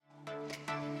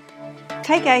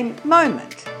Take a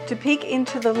moment to peek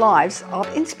into the lives of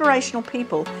inspirational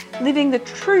people living the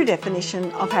true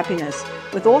definition of happiness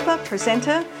with author,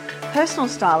 presenter, personal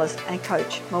stylist and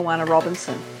coach Moana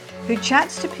Robinson, who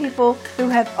chats to people who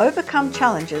have overcome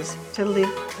challenges to live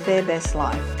their best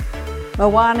life.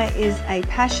 Moana is a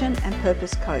passion and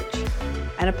purpose coach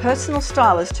and a personal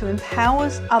stylist who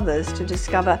empowers others to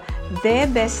discover their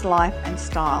best life and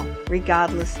style,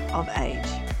 regardless of age.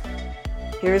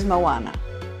 Here is Moana.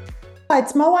 Hi,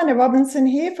 it's Moana Robinson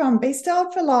here from Be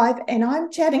Styled for Life, and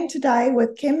I'm chatting today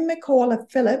with Kym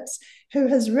McCauliffe Phillips, who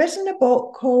has written a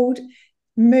book called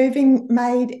Moving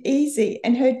Made Easy,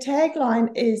 and her tagline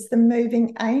is The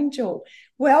Moving Angel.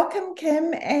 Welcome,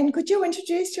 Kym, and could you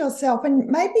introduce yourself and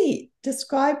maybe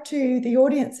describe to the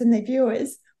audience and the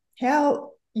viewers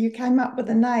how you came up with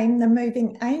the name The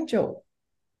Moving Angel?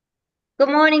 Good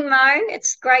morning, Mo.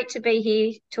 It's great to be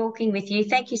here talking with you.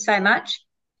 Thank you so much.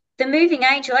 The Moving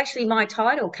Angel, actually my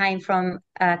title came from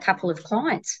a couple of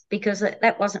clients because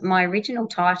that wasn't my original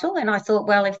title. And I thought,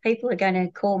 well, if people are going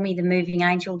to call me The Moving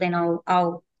Angel, then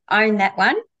I'll own that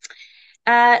one.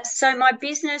 So my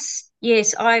business,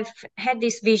 yes, I've had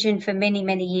this vision for many,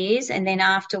 many years. And then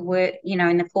after work,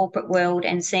 in the corporate world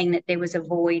and seeing that there was a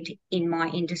void in my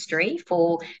industry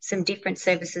for some different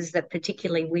services that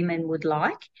particularly women would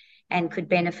like and could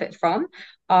benefit from,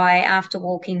 after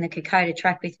walking the Kokoda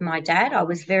track with my dad, I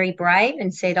was very brave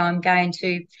and said, I'm going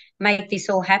to make this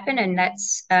all happen. And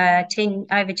that's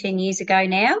over 10 years ago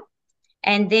now.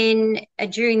 And then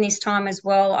during this time as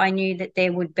well, I knew that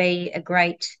there would be a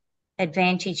great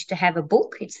advantage to have a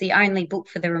book. It's the only book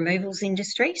for the removals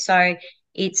industry. So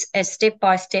it's a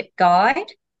step-by-step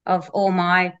guide of all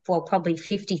my, probably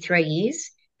 53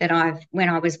 years when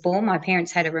I was born. My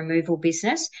parents had a removal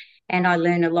business and I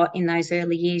learned a lot in those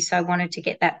early years. So I wanted to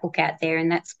get that book out there, and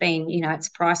that's been, it's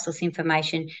priceless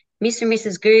information. Mr. and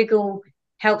Mrs. Google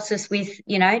helps us with,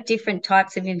 different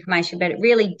types of information, but it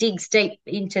really digs deep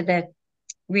into the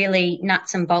really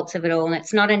nuts and bolts of it all. And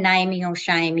it's not a naming or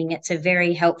shaming. It's a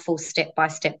very helpful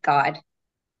step-by-step guide.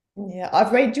 Yeah,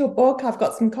 I've read your book. I've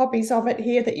got some copies of it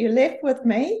here that you left with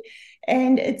me.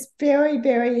 And it's very,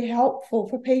 very helpful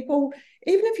for people,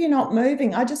 even if you're not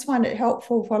moving. I just find it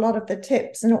helpful for a lot of the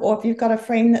tips, or if you've got a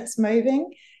friend that's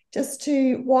moving, just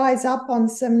to wise up on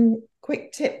some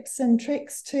quick tips and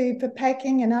tricks for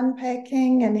packing and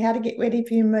unpacking and how to get ready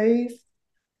for your move.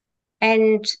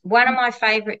 And one of my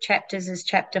favourite chapters is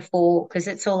chapter 4, because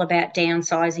it's all about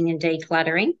downsizing and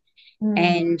decluttering.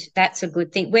 And that's a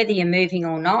good thing. Whether you're moving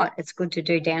or not, it's good to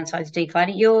do downsize,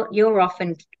 declutter. You're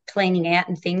often cleaning out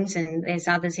and things, and there's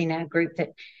others in our group that,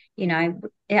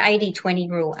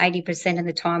 80-20 rule, 80% of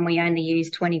the time we only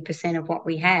use 20% of what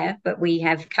we have, but we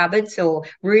have cupboards or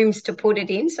rooms to put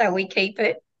it in, so we keep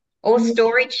it, or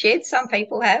storage sheds some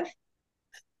people have.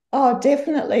 Oh,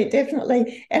 definitely,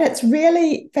 definitely. And it's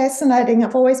really fascinating.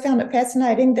 I've always found it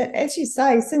fascinating that, as you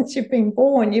say, since you've been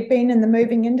born, you've been in the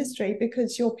moving industry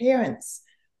because your parents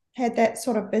had that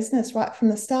sort of business right from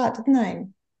the start, didn't they?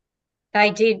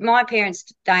 They did. My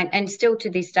parents don't, and still to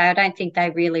this day, I don't think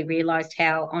they really realised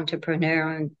how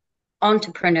entrepreneurial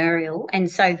and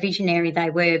so visionary they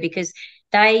were, because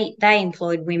they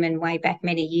employed women way back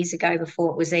many years ago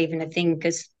before it was even a thing,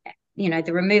 because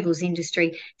the removals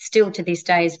industry still to this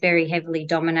day is very heavily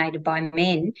dominated by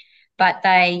men, but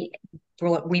they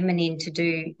brought women in to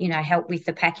do, help with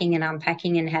the packing and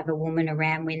unpacking and have a woman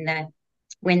around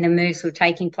when the moves were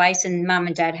taking place. And mum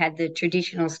and dad had the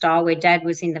traditional style where dad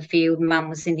was in the field, mum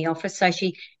was in the office. So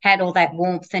she had all that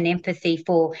warmth and empathy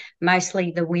for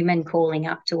mostly the women calling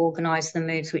up to organise the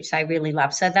moves, which they really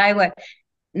loved. So they were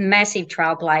massive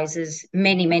trailblazers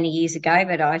many, many years ago,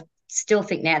 but I still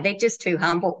think now they're just too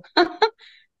humble.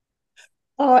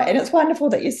 Oh, and it's wonderful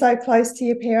that you're so close to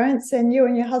your parents, and you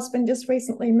and your husband just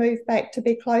recently moved back to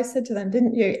be closer to them,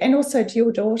 didn't you? And also to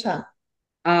your daughter.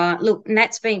 Look, and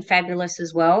that's been fabulous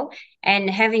as well. And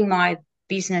having my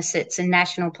business, it's a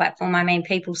national platform. I mean,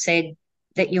 people said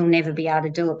that you'll never be able to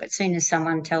do it, but as soon as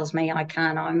someone tells me I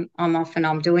can, I'm off and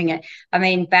I'm doing it. I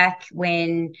mean, back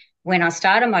when I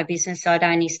started my business, I'd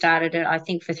only started it, I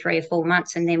think, for 3 or 4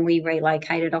 months, and then we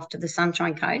relocated off to the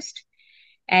Sunshine Coast.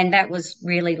 And that was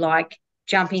really like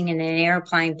jumping in an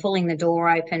aeroplane, pulling the door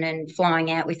open and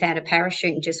flying out without a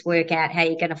parachute and just work out how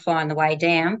you're going to fly on the way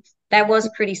down. That was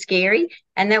pretty scary,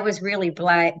 and that was really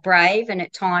brave. And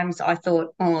at times I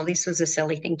thought, oh, this was a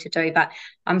silly thing to do. But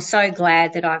I'm so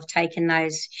glad that I've taken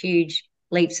those huge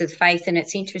leaps of faith. And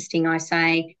it's interesting, I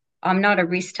say, I'm not a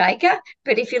risk taker,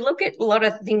 but if you look at a lot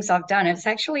of things I've done, it's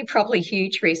actually probably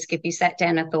huge risk if you sat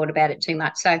down and thought about it too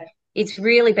much. So it's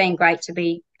really been great to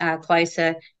be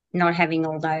closer not having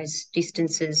all those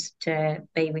distances to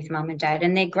be with mum and dad.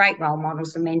 And they're great role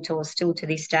models and mentors still to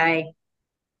this day.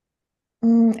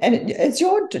 And does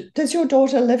your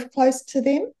daughter live close to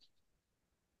them?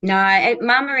 No,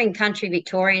 mum are in country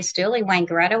Victoria still, in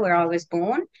Wangaratta, where I was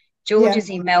born. Yeah. Georgia's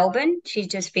in Melbourne. She's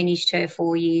just finished her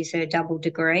 4 years, her double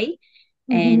degree.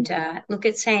 Mm-hmm. And look,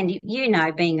 it's handy,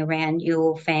 being around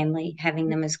your family, having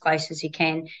them as close as you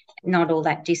can, not all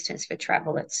that distance for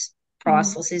travel. It's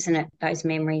priceless, isn't it? Those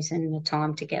memories and the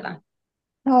time together.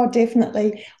 Oh,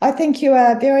 definitely. I think you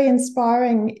are very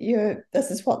inspiring.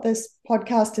 This is what this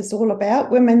podcast is all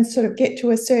about. Women sort of get to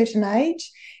a certain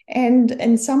age, and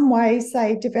in some ways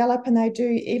they develop and they do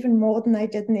even more than they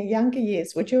did in their younger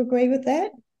years. Would you agree with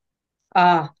that?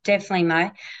 Oh, definitely, Mo.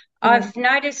 Yeah. I've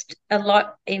noticed a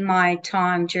lot in my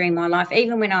time during my life,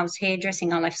 even when I was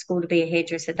hairdressing, I left school to be a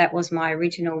hairdresser. That was my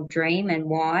original dream and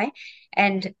why.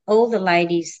 And all the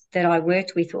ladies that I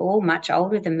worked with were all much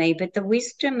older than me, but the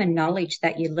wisdom and knowledge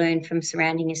that you learn from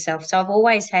surrounding yourself. So I've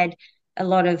always had a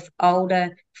lot of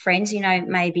older friends,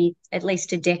 maybe at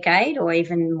least a decade or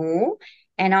even more.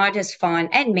 And I just find,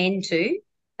 and men too,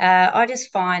 I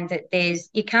just find that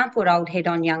you can't put old head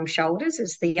on young shoulders,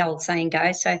 as the old saying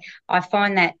goes. So I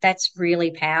find that that's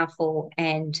really powerful,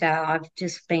 and I've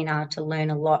just been able to learn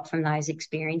a lot from those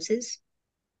experiences.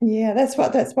 Yeah, that's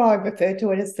why I refer to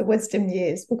it as the wisdom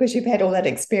years, because you've had all that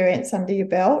experience under your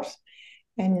belt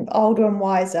and older and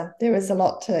wiser. There is a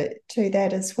lot to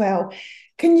that as well.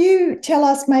 Can you tell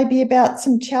us maybe about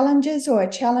some challenges or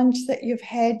a challenge that you've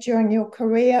had during your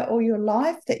career or your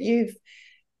life that you've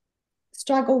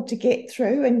struggled to get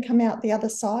through and come out the other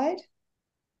side?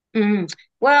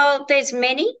 Well, there's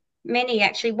many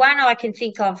actually. One I can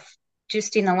think of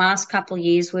just in the last couple of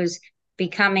years was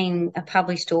becoming a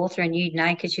published author, and you'd know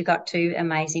because you got two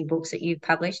amazing books that you've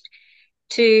published.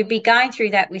 To be going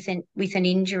through that with an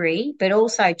injury, but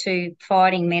also to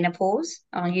fighting menopause.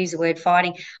 I'll use the word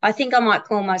fighting. I think I might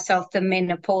call myself the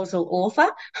menopausal author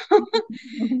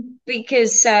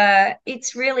because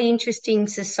it's really interesting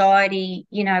society,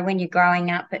 when you're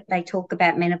growing up, but they talk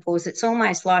about menopause. It's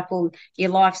almost like, well, your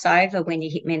life's over when you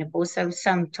hit menopause. So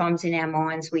sometimes in our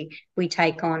minds, we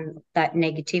take on that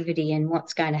negativity and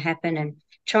what's going to happen and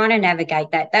trying to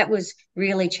navigate that. That was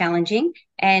really challenging.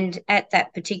 And at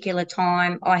that particular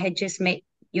time, I had just met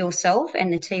yourself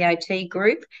and the TOT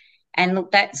group. And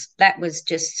look, that was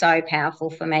just so powerful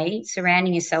for me,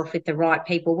 surrounding yourself with the right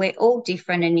people. We're all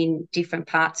different and in different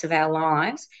parts of our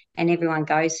lives, and everyone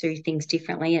goes through things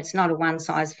differently. It's not a one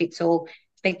size fits all,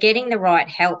 but getting the right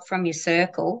help from your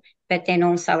circle, but then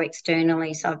also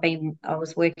externally. So I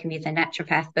was working with a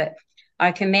naturopath, but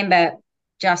I can remember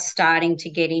just starting to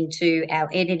get into our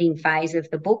editing phase of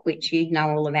the book, which you know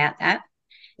all about that.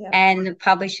 Yeah. And the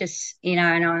publishers,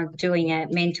 and I'm doing a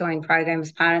mentoring program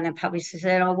as part of the publisher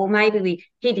said, oh, well, maybe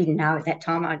he didn't know at that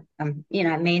time.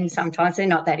 Men sometimes they're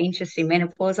not that interested in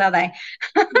menopause, are they?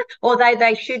 Although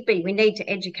they should be. We need to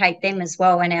educate them as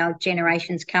well and our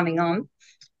generations coming on,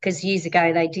 because years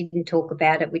ago they didn't talk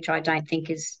about it, which I don't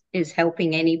think is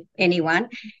helping anyone.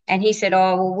 And he said,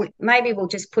 oh, well, maybe we'll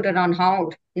just put it on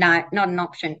hold. No, not an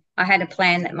option. I had a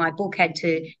plan that my book had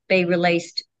to be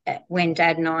released when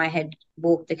Dad and I had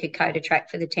walked the Kokoda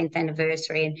track for the 10th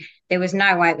anniversary, and there was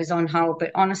no way it was on hold.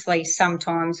 But honestly,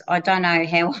 sometimes I don't know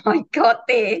how I got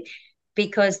there,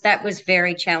 because that was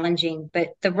very challenging.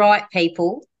 But the right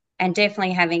people, and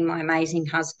definitely having my amazing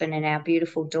husband and our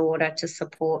beautiful daughter to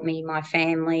support me, my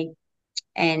family,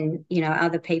 and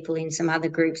other people in some other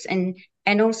groups, and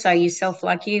also yourself,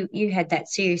 like you had that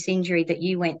serious injury that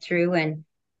you went through, and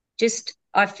just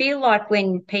I feel like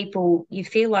when you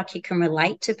feel like you can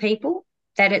relate to people,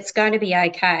 that it's going to be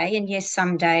okay. And yes,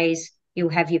 some days you'll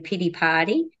have your pity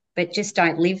party, but just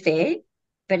don't live there,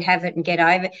 but have it and get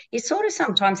over it. You sort of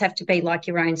sometimes have to be like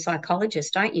your own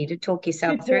psychologist, don't you, to talk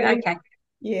yourself You through. do. Okay.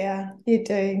 Yeah, you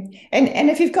do. And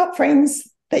if you've got friends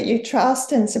that you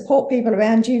trust and support people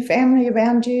around you, family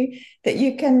around you, that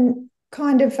you can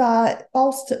kind of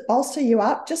bolster you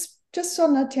up just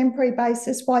on a temporary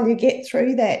basis while you get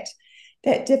through that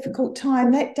difficult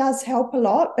time, that does help a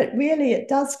lot. But really, it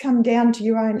does come down to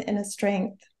your own inner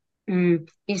strength.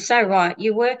 You're so right.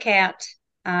 You work out.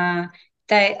 I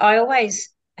always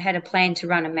had a plan to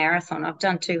run a marathon. I've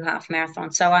done 2 half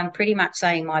marathons, so I'm pretty much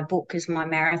saying my book is my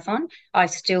marathon. I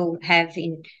still have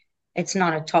it's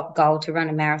not a top goal to run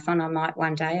a marathon. I might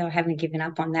one day. I haven't given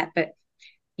up on that, but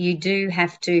you do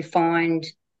have to find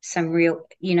some real,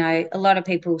 a lot of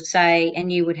people say,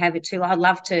 and you would have it too, I'd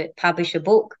love to publish a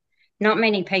book. Not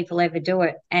many people ever do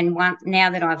it. And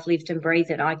now that I've lived and breathed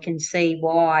it, I can see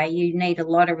why. You need a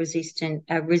lot of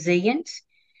resilience.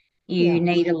 You Yeah.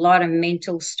 need a lot of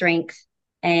mental strength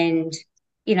And,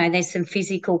 there's some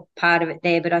physical part of it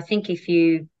there. But I think if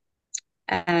you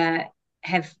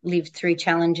have lived through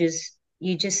challenges,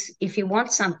 if you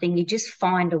want something, you just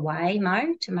find a way,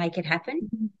 Mo, to make it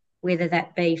happen, whether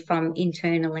that be from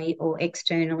internally or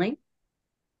externally.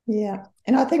 Yeah.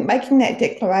 And I think making that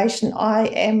declaration, I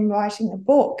am writing a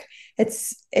book,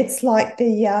 it's like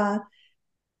the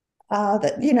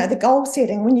goal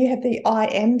setting. When you have the I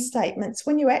am statements,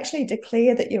 when you actually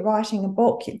declare that you're writing a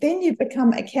book, then you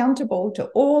become accountable to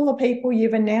all the people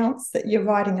you've announced that you're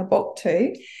writing a book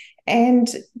to. And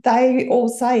they all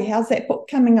say, how's that book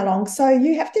coming along? So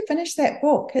you have to finish that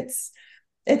book. It's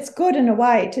good in a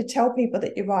way to tell people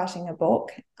that you're writing a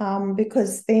book,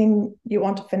 because then you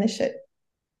want to finish it.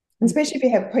 Especially if you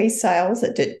have pre-sales.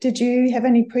 Did you have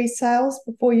any pre-sales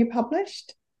before you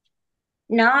published?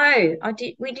 No,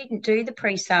 we didn't do the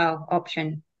pre-sale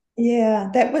option.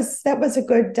 Yeah, that was a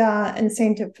good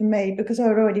incentive for me, because I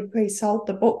had already pre-sold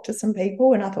the book to some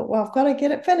people, and I thought, well, I've got to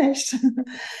get it finished.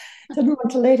 Didn't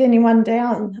want to let anyone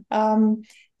down.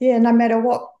 Yeah, no matter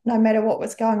what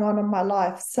was going on in my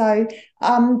life. So,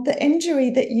 the injury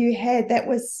that you had, that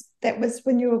was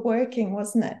when you were working,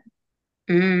 wasn't it?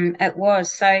 It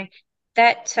was. So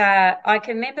that I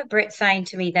can remember Brett saying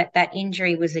to me that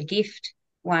injury was a gift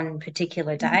one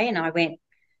particular day, and I went,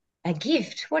 a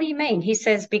gift? What do you mean? He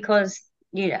says, because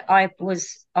I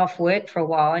was off work for a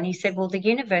while, and he said, well, the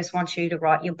universe wants you to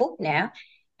write your book now.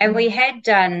 And we had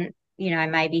done,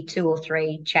 maybe 2 or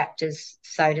 3 chapters,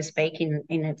 so to speak,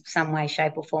 in some way,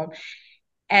 shape, or form.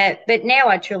 But now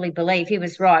I truly believe he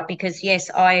was right, because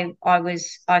yes, I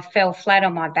fell flat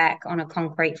on my back on a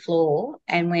concrete floor,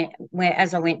 and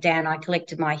as I went down, I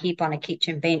collected my hip on a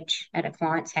kitchen bench at a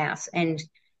client's house, and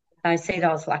I said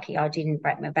I was lucky I didn't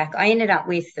break my back. I ended up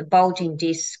with a bulging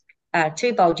disc,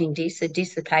 2 bulging discs, a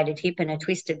dislocated hip, and a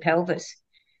twisted pelvis.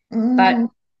 But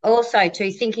also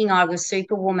too, thinking I was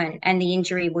Superwoman and the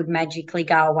injury would magically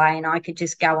go away and I could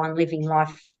just go on living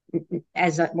life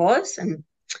as it was. And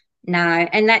no,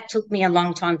 and that took me a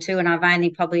long time too. And I've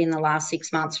only probably in the last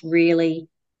 6 months really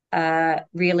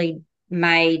been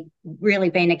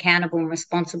accountable and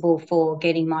responsible for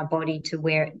getting my body to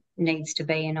where it needs to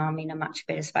be. And I'm in a much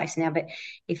better space now. But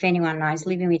if anyone knows,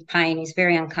 living with pain is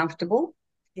very uncomfortable.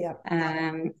 Yeah.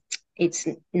 It's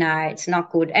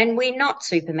not good. And we're not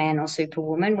Superman or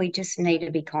Superwoman. We just need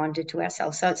to be kinder to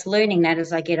ourselves. So it's learning that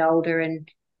as I get older,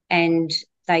 and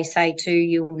they say too,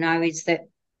 you'll know, is that,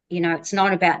 it's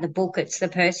not about the book, it's the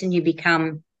person you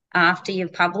become after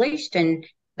you've published. And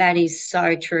that is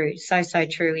so true, so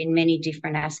true in many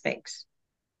different aspects.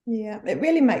 Yeah, it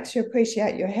really makes you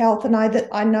appreciate your health. And I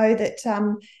know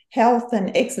that health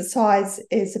and exercise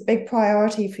is a big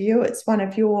priority for you. It's one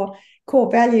of your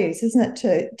core values, isn't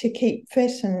it, to keep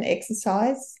fit and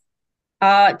exercise?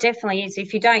 It definitely is.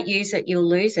 If you don't use it, you'll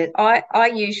lose it.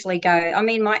 I usually go, I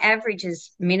mean, my average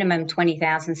is minimum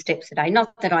 20,000 steps a day.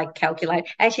 Not that I calculate.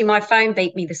 Actually, my phone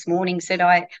beat me this morning, said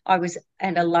I was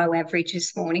at a low average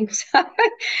this morning. So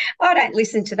I don't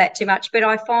listen to that too much. But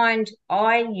I find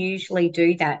I usually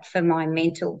do that for my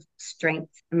mental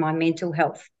strength and my mental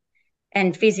health.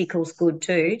 And physical's good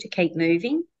too, to keep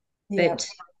moving. Yeah. But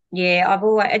yeah, I've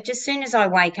always, just as soon as I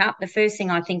wake up, the first thing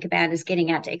I think about is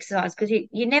getting out to exercise, because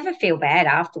you never feel bad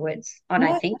afterwards. I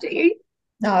don't think, do you?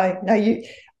 No,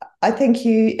 I think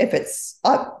if it's,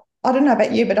 I don't know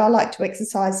about you, but I like to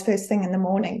exercise first thing in the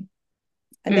morning,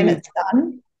 and then it's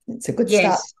done. It's a good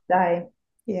start to the day.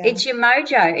 Yeah. It's your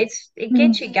mojo. It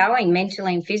gets you going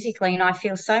mentally and physically, and I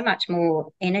feel so much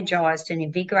more energized and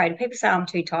invigorated. People say I'm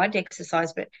too tired to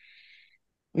exercise, but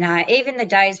no, even the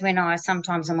days when I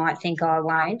might think I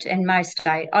won't, and most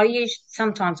days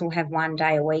sometimes will have one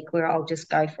day a week where I'll just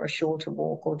go for a shorter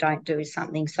walk or don't do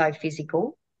something so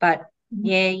physical. But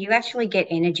yeah, you actually get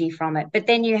energy from it. But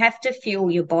then you have to fuel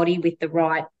your body with the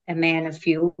right amount of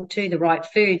fuel to the right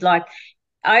food. Like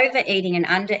overeating and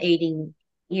undereating,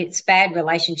 it's bad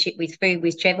relationship with food,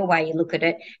 whichever way you look at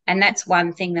it. And that's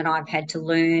one thing that I've had to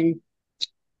learn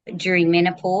during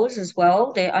menopause as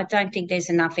well. I don't think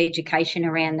there's enough education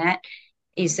around that.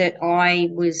 Is that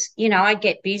I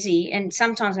get busy, and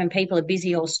sometimes when people are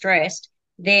busy or stressed,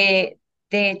 their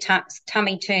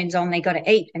tummy turns on. They got to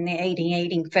eat, and they're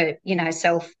eating for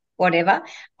self whatever.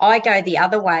 I go the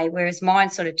other way, whereas mine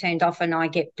sort of turned off, and I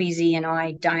get busy, and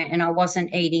I don't, and I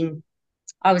wasn't eating.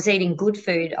 I was eating good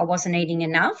food. I wasn't eating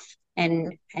enough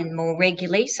and more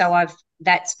regularly. So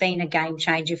that's been a game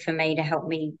changer for me to help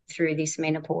me through this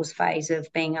menopause phase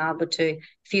of being able to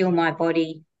fuel my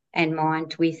body and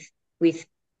mind with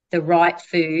the right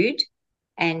food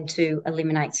and to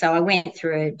eliminate. So I went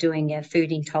through doing a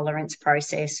food intolerance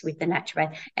process with the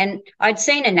naturopath. And I'd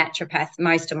seen a naturopath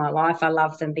most of my life. I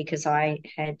love them because I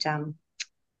had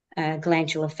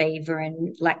glandular fever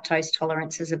and lactose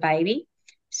tolerance as a baby.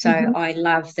 So I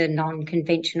love the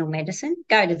non-conventional medicine.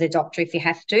 Go to the doctor if you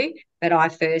have to, but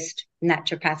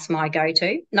naturopath's my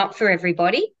go-to. Not for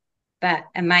everybody, but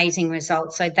amazing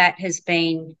results. So that has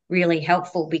been really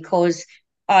helpful because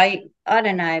I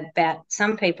don't know about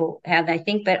some people how they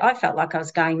think, but I felt like I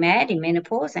was going mad in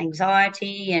menopause,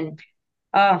 anxiety, and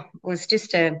was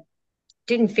just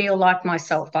didn't feel like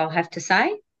myself, I'll have to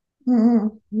say.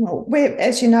 Well,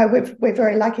 as you know, we're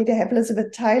very lucky to have the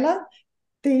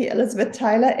Elizabeth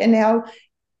Taylor in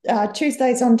our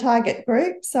Tuesdays on Target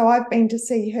group. So I've been to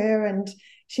see her, and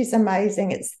she's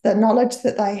amazing. It's the knowledge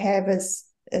that they have is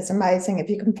amazing if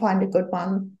you can find a good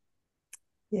one.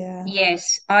 Yeah.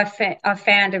 Yes, I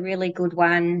found a really good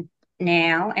one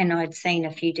now, and I'd seen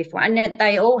a few different, and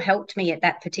they all helped me at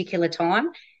that particular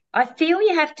time. I feel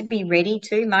you have to be ready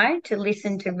to, Mo, to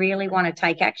listen, to really want to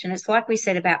take action. It's like we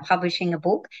said about publishing a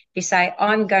book. You say,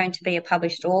 I'm going to be a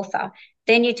published author.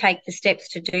 Then you take the steps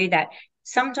to do that.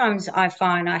 Sometimes I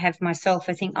find I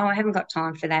think, I haven't got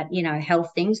time for that,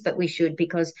 health things, but we should,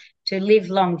 because to live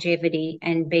longevity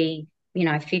and be,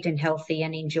 fit and healthy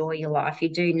and enjoy your life, you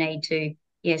do need to,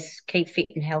 yes, keep fit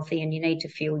and healthy, and you need to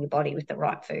fuel your body with the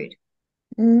right food.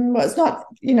 Well, it's not,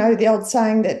 the old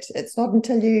saying that it's not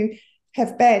until you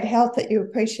have bad health that you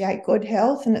appreciate good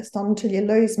health, and it's not until you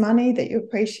lose money that you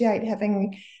appreciate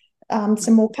having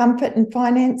some more comfort and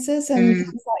finances and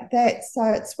things like that. So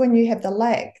it's when you have the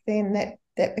lack, then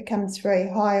that becomes very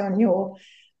high on your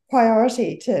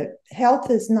priority. To health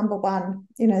is number one.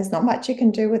 There's not much you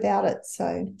can do without it.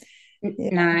 So yeah.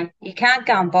 No, you can't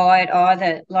go and buy it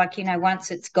either,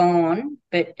 once it's gone.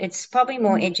 But it's probably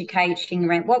more educating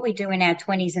around what we do in our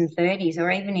 20s and 30s,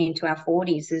 or even into our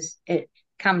 40s, is it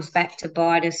comes back to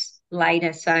bite us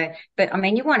later. So, but I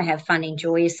mean, you want to have fun,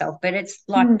 enjoy yourself, but it's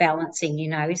like balancing,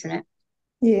 isn't it?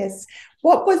 Yes.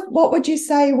 What would you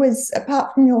say was,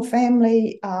 apart from your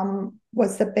family,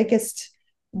 was the best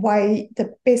way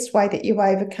that you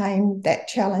overcame that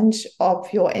challenge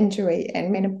of your injury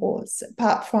and menopause,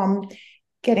 apart from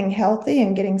getting healthy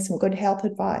and getting some good health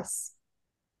advice?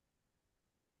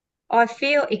 I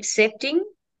feel accepting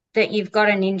that you've got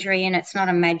an injury and it's not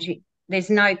a magic. There's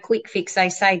no quick fix. They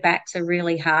say back's a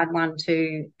really hard one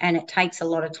and it takes a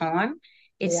lot of time.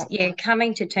 It's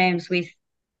coming to terms with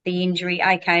the injury.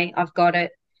 Okay, I've got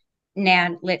it.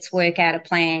 Now let's work out a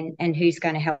plan and who's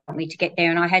going to help me to get there.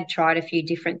 And I had tried a few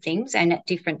different things, and at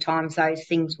different times those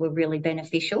things were really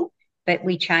beneficial. But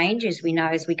we change, as we know,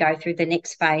 as we go through the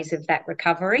next phase of that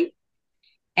recovery.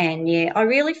 And I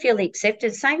really feel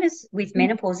accepted. Same as with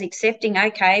menopause, accepting,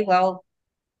 okay, well,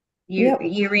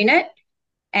 you're in it.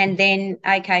 And then,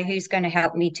 okay, who's going to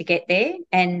help me to get there?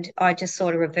 And I just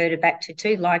sort of reverted back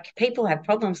to like, people have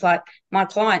problems, like my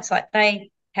clients, like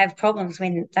they have problems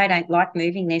when they don't like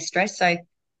moving, they're stressed. So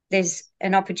there's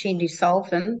an opportunity to solve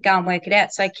them, go and work it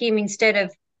out. So Kym, instead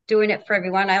of doing it for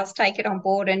everyone else, take it on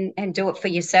board and do it for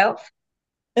yourself.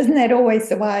 Isn't that always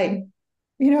the way?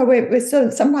 We're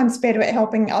sometimes better at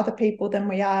helping other people than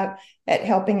we are at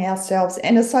helping ourselves.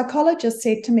 And a psychologist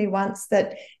said to me once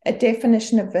that a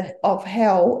definition of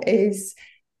hell is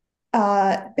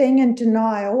being in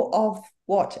denial of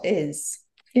what is,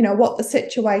 what the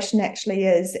situation actually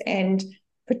is, and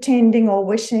pretending or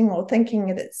wishing or thinking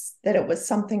that it was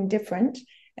something different.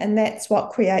 And that's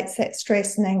what creates that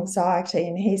stress and anxiety.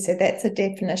 And he said that's a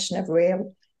definition of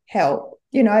real hell.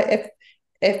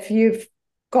 If you've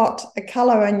got a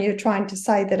color and you're trying to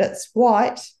say that it's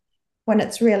white when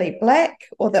it's really black,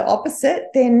 or the opposite,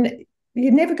 then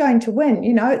you're never going to win.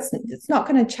 It's not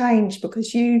going to change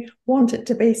because you want it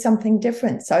to be something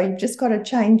different. So you've just got to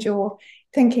change your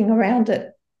thinking around it.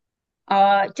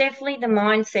 Definitely the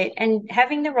mindset and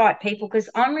having the right people, because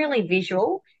I'm really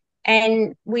visual,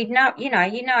 and we know,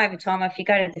 over time, if you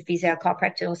go to the physio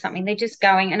chiropractor or something, they're just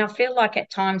going, and I feel like at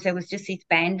times there was just this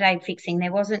band-aid fixing.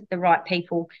 There wasn't the right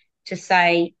people to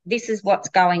say, this is what's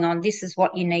going on, this is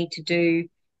what you need to do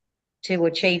to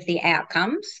achieve the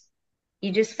outcomes.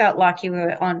 You just felt like you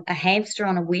were on a hamster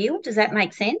on a wheel. Does that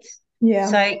make sense? Yeah.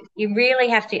 So you really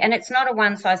have to, and it's not a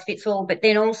one size fits all, but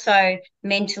then also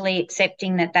mentally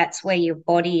accepting that that's where your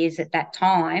body is at that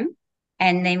time.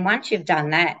 And then once you've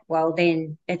done that, well,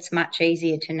 then it's much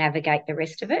easier to navigate the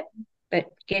rest of it. But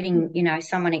getting,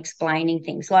 someone explaining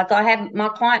things. Like I had my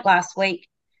client last week,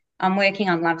 I'm working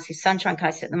on Love's Sunshine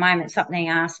Coast at the moment. Something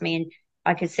asked me, and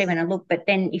I could see when I looked. But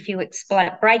then if you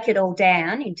break it all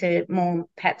down into more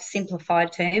perhaps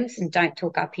simplified terms and don't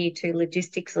talk up here too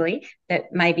logistically, that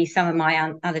maybe some of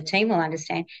my other team will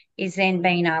understand, is then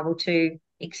being able to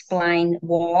explain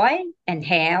why and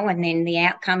how, and then the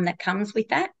outcome that comes with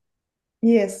that.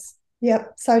 Yes.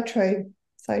 Yep. So true.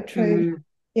 So true.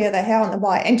 Yeah, the how and the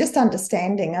why, and just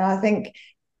understanding. And I think,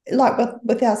 like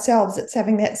with ourselves, it's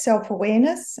having that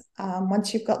self-awareness.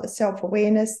 Once you've got the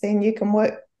self-awareness, then you can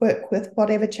work with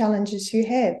whatever challenges you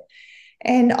have.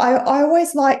 And I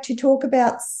always like to talk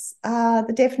about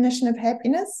the definition of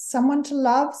happiness: someone to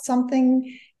love,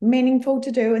 something meaningful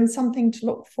to do, and something to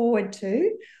look forward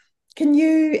to. Can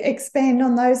you expand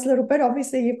on those a little bit?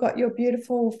 Obviously, you've got your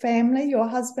beautiful family, your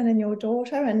husband and your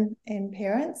daughter, and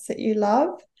parents that you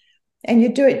love. And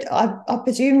you do it, I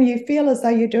presume you feel as though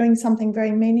you're doing something very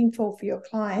meaningful for your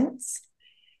clients.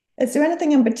 Is there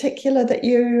anything in particular that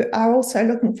you are also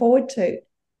looking forward to?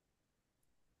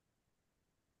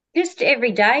 Just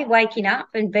every day waking up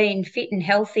and being fit and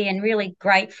healthy and really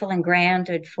grateful and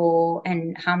grounded for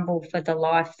and humble for the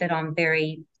life that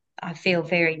I feel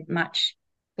very much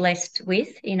blessed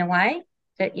with, in a way.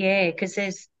 That, because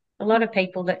there's a lot of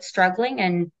people that's struggling,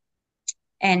 and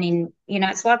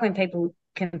it's like when people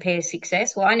compare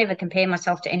success. Well, I never compare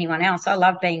myself to anyone else. I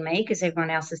love being me because everyone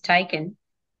else is taken.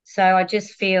 So I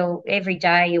just feel every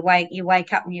day you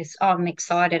wake up and I'm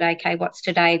excited. Okay, what's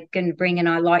today going to bring? And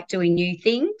I like doing new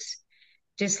things.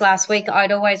 Just last week,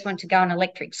 I'd always want to go on an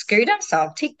electric scooter, so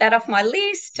I'll tick that off my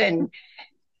list. And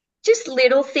just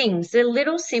little things, the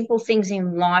little simple things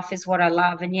in life is what I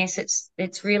love. And yes,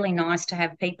 it's really nice to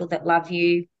have people that love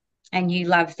you and you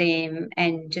love them,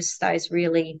 and just those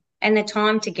really, and the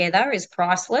time together is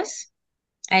priceless.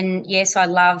 And yes, I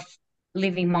love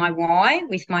living my why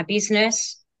with my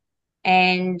business.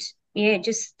 And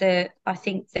just I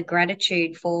think the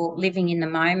gratitude for living in the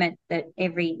moment, that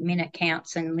every minute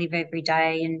counts, and live every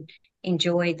day and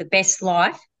enjoy the best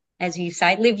life. As you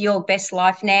say, live your best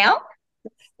life now,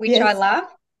 which I love.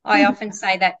 I often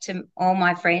say that to all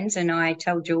my friends, and I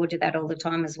tell Georgia that all the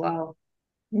time as well.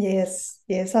 Yes.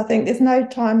 I think there's no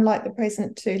time like the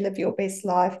present to live your best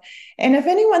life. And if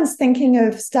anyone's thinking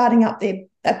of starting up a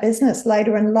business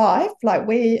later in life, like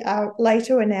we are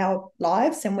later in our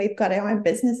lives and we've got our own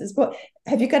businesses,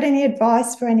 have you got any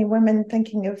advice for any women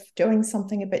thinking of doing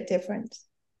something a bit different?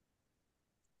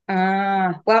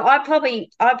 Well, I probably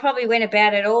went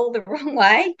about it all the wrong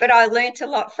way, but I learnt a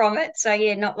lot from it. So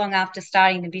not long after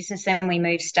starting the business, then we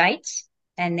moved states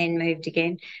and then moved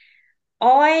again.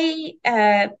 I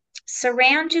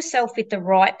surround yourself with the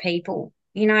right people.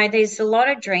 There's a lot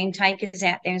of dream takers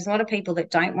out there. There's a lot of people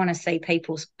that don't want to see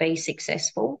people be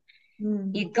successful.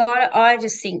 I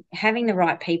just think having the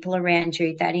right people around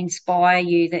you that inspire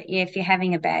you, that if you're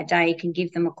having a bad day, you can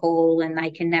give them a call and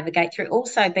they can navigate through.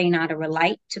 Also being able to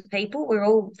relate to people. We're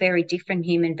all very different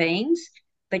human beings,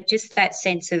 but just that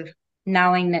sense of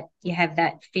knowing that you have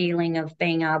that feeling of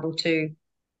being able to,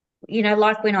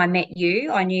 like when I met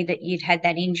you, I knew that you'd had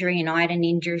that injury and I had an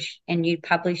injury, and you'd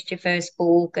published your first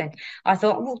book. And I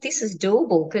thought, well, this is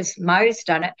doable because Mo's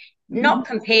done it. Not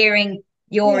comparing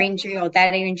your injury or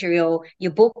that injury or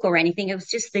your book or anything. It was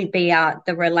just the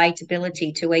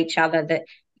relatability to each other, that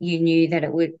you knew that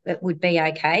it would be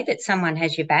okay, that someone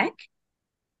has your back.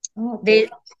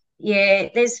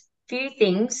 There's few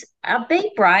things.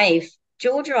 Be brave.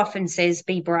 Georgia often says,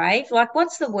 be brave. Like,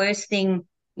 what's the worst thing?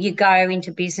 You go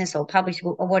into business or publish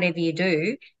or whatever you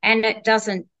do, and it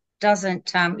doesn't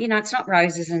it's not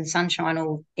roses and sunshine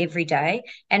all every day,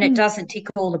 and it doesn't tick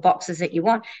all the boxes that you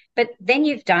want, but then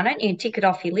you've done it and you tick it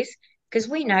off your list, because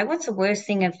we know what's the worst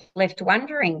thing of left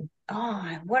wondering,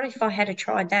 what if I had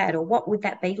tried that, or what would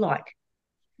that be like?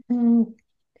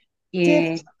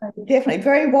 Definitely.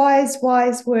 Very wise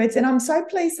words. And I'm so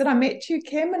pleased that I met you,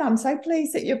 Kym, and I'm so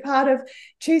pleased that you're part of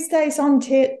Tuesdays on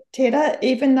Teta,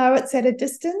 even though it's at a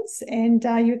distance, and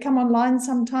you come online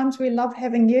sometimes. We love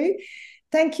having you.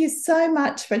 Thank you so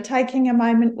much for taking a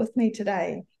moment with me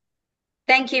today.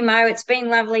 Thank you, Mo. It's been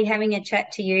lovely having a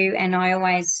chat to you, and I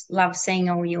always love seeing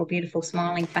all your beautiful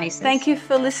smiling faces. Thank you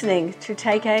for listening to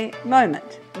Take a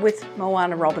Moment with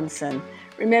Moana Robinson.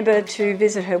 Remember to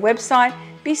visit her website,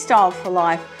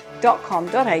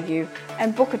 bestyledforlife.com.au,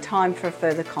 and book a time for a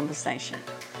further conversation.